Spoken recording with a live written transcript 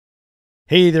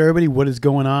Hey there everybody, what is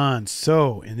going on?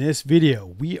 So in this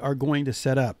video, we are going to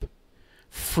set up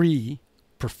free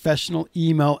professional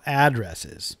email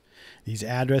addresses. These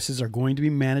addresses are going to be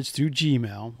managed through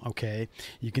Gmail, okay?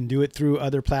 You can do it through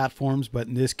other platforms, but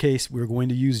in this case, we're going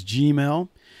to use Gmail,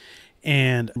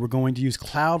 and we're going to use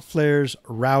Cloudflare's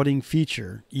routing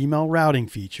feature, email routing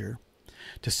feature,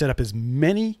 to set up as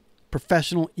many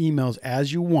professional emails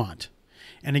as you want.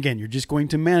 And again, you're just going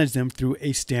to manage them through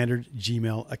a standard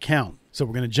Gmail account. So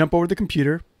we're going to jump over to the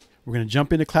computer. We're going to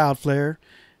jump into Cloudflare,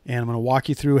 and I'm going to walk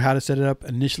you through how to set it up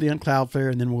initially on Cloudflare,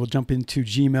 and then we'll jump into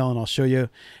Gmail, and I'll show you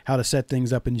how to set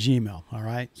things up in Gmail. All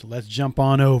right, so let's jump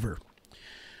on over.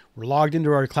 We're logged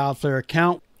into our Cloudflare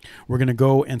account. We're going to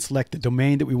go and select the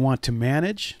domain that we want to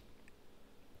manage.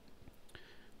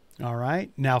 All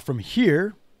right, now from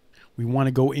here, we want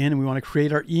to go in and we want to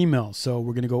create our email. So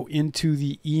we're going to go into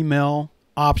the email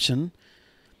option.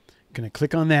 Going to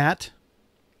click on that.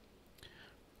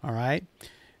 All right.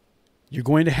 You're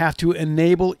going to have to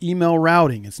enable email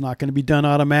routing. It's not going to be done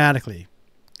automatically.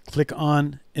 Click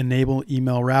on enable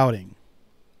email routing.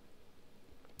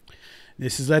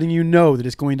 This is letting you know that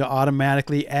it's going to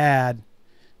automatically add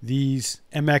these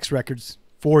MX records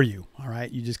for you. All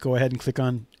right. You just go ahead and click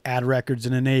on add records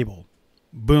and enable.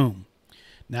 Boom.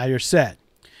 Now you're set.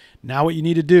 Now what you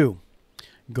need to do,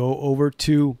 go over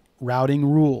to routing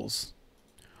rules.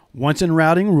 Once in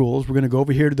routing rules, we're going to go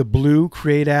over here to the blue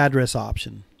create address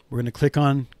option. We're going to click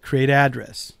on create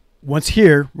address. Once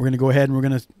here, we're going to go ahead and we're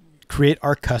going to create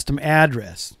our custom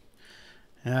address.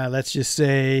 Let's just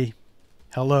say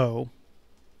hello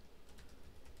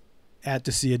at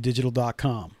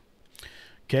DeCiaDigital.com.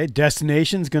 Okay,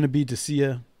 destination is going to be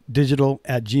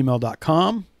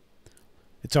DeCiaDigital@gmail.com.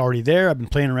 It's already there. I've been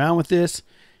playing around with this,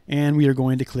 and we are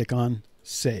going to click on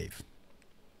save.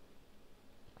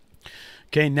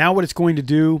 Okay, now what it's going to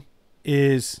do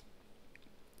is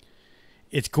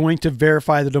it's going to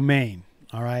verify the domain.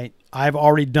 All right, I've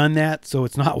already done that, so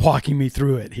it's not walking me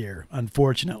through it here,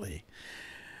 unfortunately.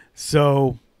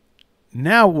 So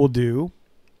now what we'll do,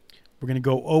 we're going to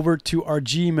go over to our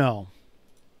Gmail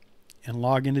and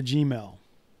log into Gmail.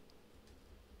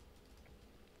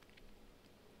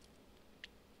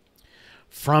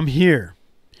 From here,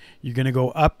 you're going to go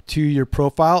up to your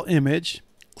profile image,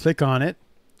 click on it.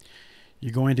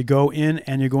 You're going to go in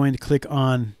and you're going to click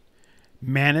on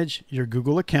manage your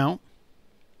Google account.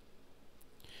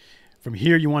 From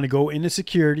here, you want to go into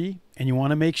security and you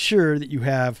want to make sure that you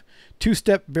have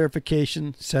two-step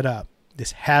verification set up.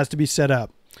 This has to be set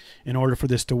up in order for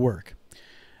this to work.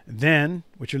 Then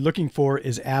what you're looking for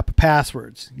is app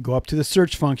passwords. Go up to the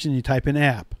search function, you type in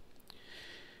app.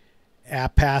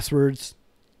 App passwords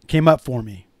came up for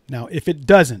me. Now, if it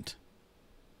doesn't,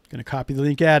 I'm going to copy the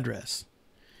link address.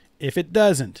 If it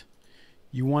doesn't,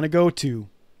 you want to go to,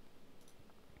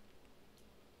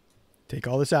 take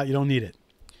all this out, you don't need it,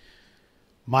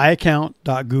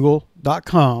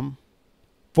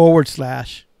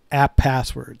 myaccount.google.com/app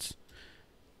passwords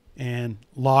and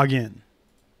log in.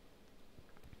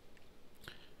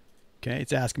 Okay,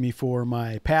 it's asking me for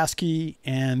my passkey,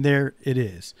 and there it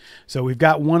is. So we've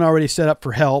got one already set up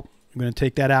for help. I'm going to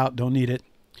take that out, don't need it.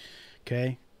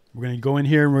 Okay, we're going to go in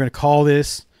here and we're going to call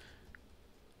this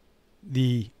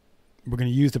we're going to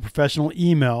use the professional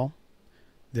email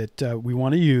that we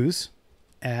want to use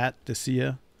at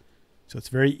DeCia. So it's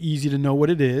very easy to know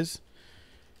what it is.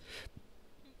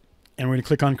 And we're going to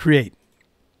click on create.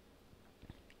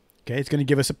 Okay, it's going to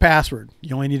give us a password.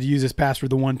 You only need to use this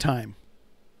password the one time.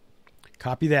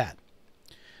 Copy that.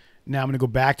 Now I'm going to go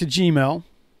back to Gmail.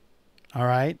 All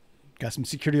right, got some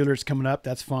security alerts coming up.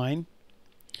 That's fine.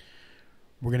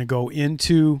 We're going to go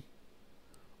into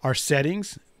our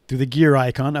settings through the gear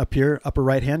icon up here, upper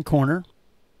right hand corner.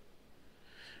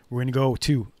 We're going to go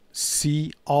to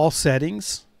see all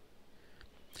settings.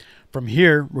 From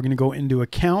here, we're going to go into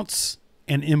accounts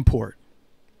and import.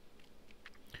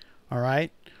 All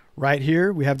right, right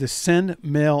here we have the send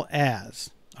mail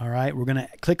as. All right, we're going to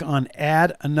click on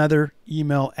add another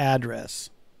email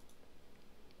address.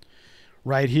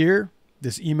 Right here,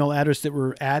 this email address that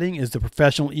we're adding is the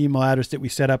professional email address that we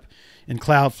set up in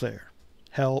Cloudflare.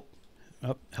 Hello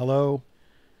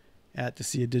at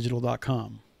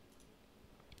DeCiaDigital.com.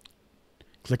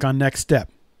 Click on next step.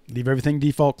 Leave everything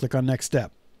default, click on next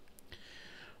step.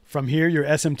 From here, your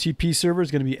SMTP server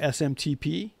is going to be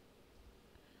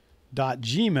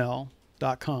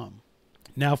smtp.gmail.com.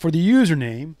 Now for the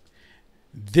username,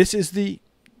 this is the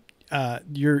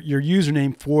your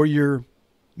username for your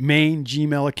main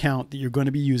Gmail account that you're going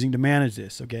to be using to manage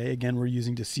this. Okay, again, we're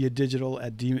using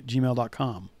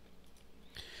DeCiaDigital@gmail.com.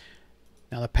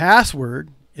 Now the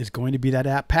password is going to be that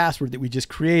app password that we just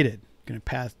created. Going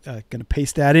to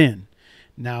paste that in.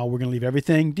 Now we're going to leave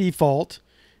everything default.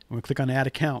 I'm going to click on Add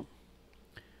Account.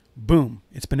 Boom,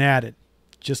 it's been added,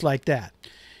 just like that.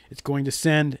 It's going to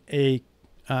send a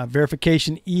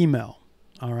verification email.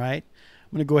 All right.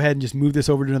 I'm going to go ahead and just move this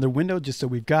over to another window just so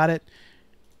we've got it.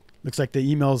 Looks like the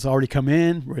email's already come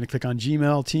in. We're going to click on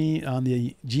Gmail team on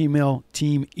the Gmail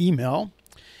team email,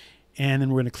 and then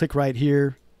we're going to click right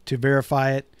here to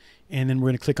verify it, and then we're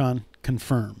going to click on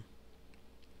Confirm,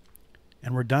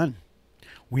 and we're done.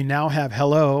 We now have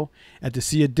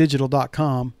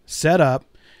hello@DeCiaDigital.com set up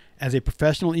as a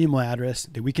professional email address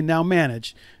that we can now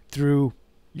manage through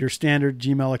your standard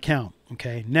Gmail account.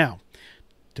 Okay, now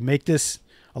to make this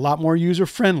a lot more user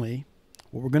friendly,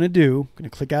 what we're going to do, I'm going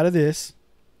to click out of this.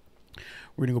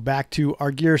 We're going to go back to our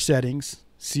gear settings,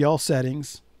 see all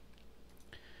settings.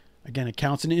 Again,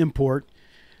 accounts and import.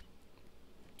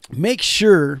 Make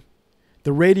sure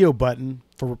the radio button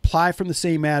for reply from the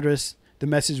same address the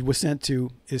message was sent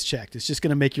to is checked. It's just going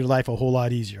to make your life a whole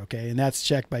lot easier, okay? And that's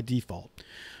checked by default.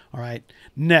 All right.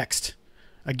 Next,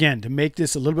 again, to make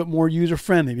this a little bit more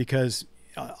user-friendly, because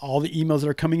all the emails that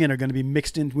are coming in are going to be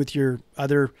mixed in with your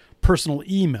other personal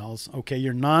emails, okay,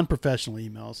 your non-professional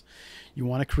emails. You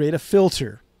want to create a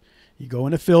filter. You go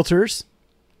into Filters.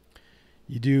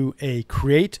 You do a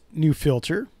Create New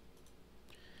Filter.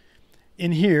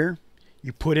 In here,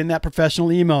 you put in that professional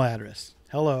email address,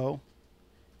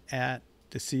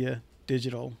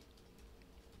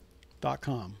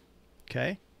 hello@DeCiaDigital.com.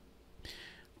 Okay.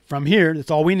 From here,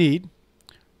 that's all we need.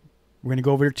 We're going to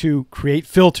go over to Create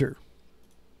Filter.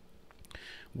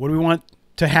 What do we want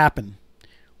to happen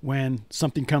when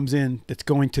something comes in that's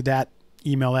going to that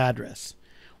email address?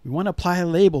 We want to apply a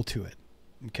label to it.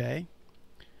 Okay.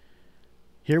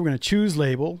 Here we're going to choose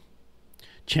label.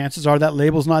 Chances are that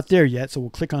label's not there yet, so we'll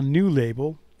click on New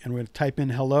Label, and we're going to type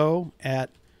in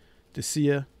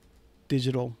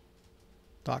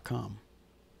hello@DeCiaDigital.com.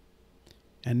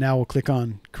 And now we'll click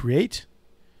on Create,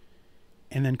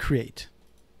 and then Create.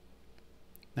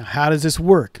 Now, how does this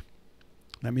work?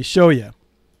 Let me show you.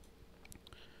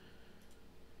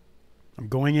 I'm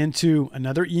going into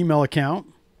another email account,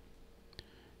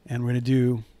 and we're going to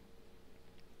do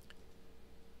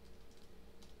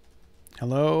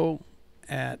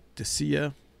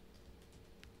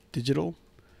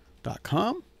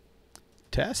hello@DeCiaDigital.com.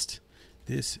 Test.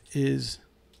 This is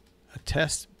a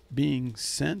test being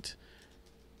sent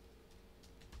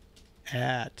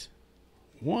at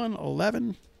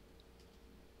 1:11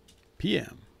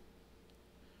 p.m.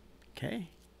 Okay.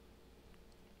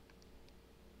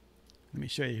 Let me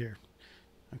show you here.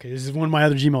 Okay, this is one of my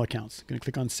other Gmail accounts. I'm going to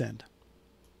click on Send.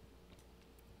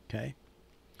 Okay.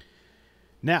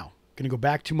 Now, I'm going to go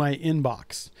back to my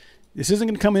inbox. This isn't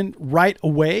going to come in right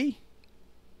away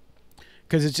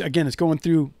because it's going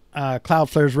through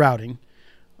Cloudflare's routing,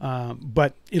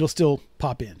 but it'll still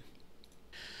pop in.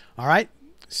 All right.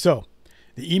 So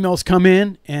the emails come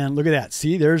in, and look at that.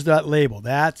 See, there's that label.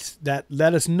 That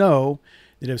let us know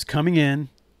that it was coming in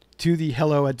to the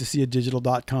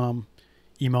hello@DeCiaDigital.com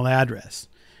email address.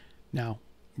 Now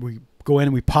we go in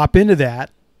and we pop into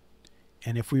that,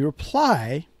 and if we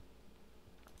reply,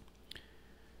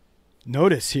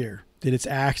 notice here that it's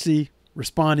actually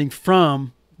responding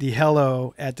from the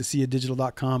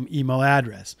hello@DeCiaDigital.com email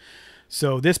address.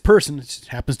 So this person, which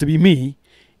happens to be me,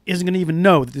 isn't going to even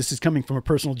know that this is coming from a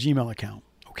personal Gmail account.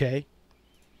 Okay.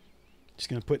 Just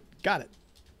going to put, got it.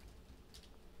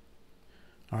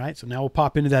 All right. So now we'll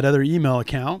pop into that other email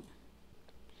account,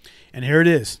 and here it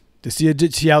is. See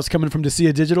how it's coming from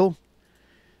DeCia Digital?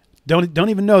 Don't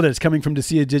even know that it's coming from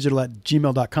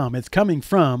DeCiaDigital@gmail.com. It's coming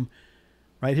from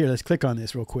right here. Let's click on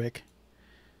this real quick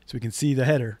so we can see the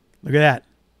header. Look at that.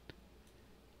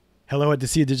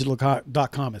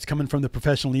 hello@DeCiaDigital.com. It's coming from the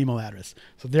professional email address.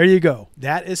 So there you go.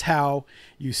 That is how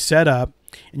you set up,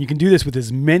 and you can do this with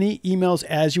as many emails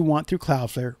as you want through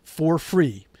Cloudflare for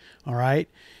free. All right.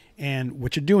 And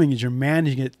what you're doing is you're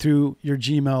managing it through your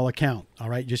Gmail account. All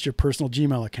right. Just your personal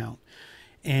Gmail account.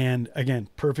 And again,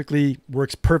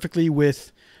 works perfectly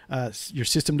with your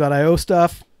system.io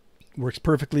stuff. Works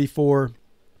perfectly for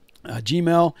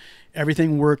Gmail.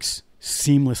 Everything works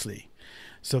seamlessly.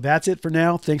 So that's it for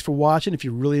now. Thanks for watching. If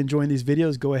you're really enjoying these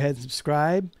videos, go ahead and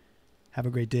subscribe. Have a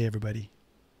great day, everybody.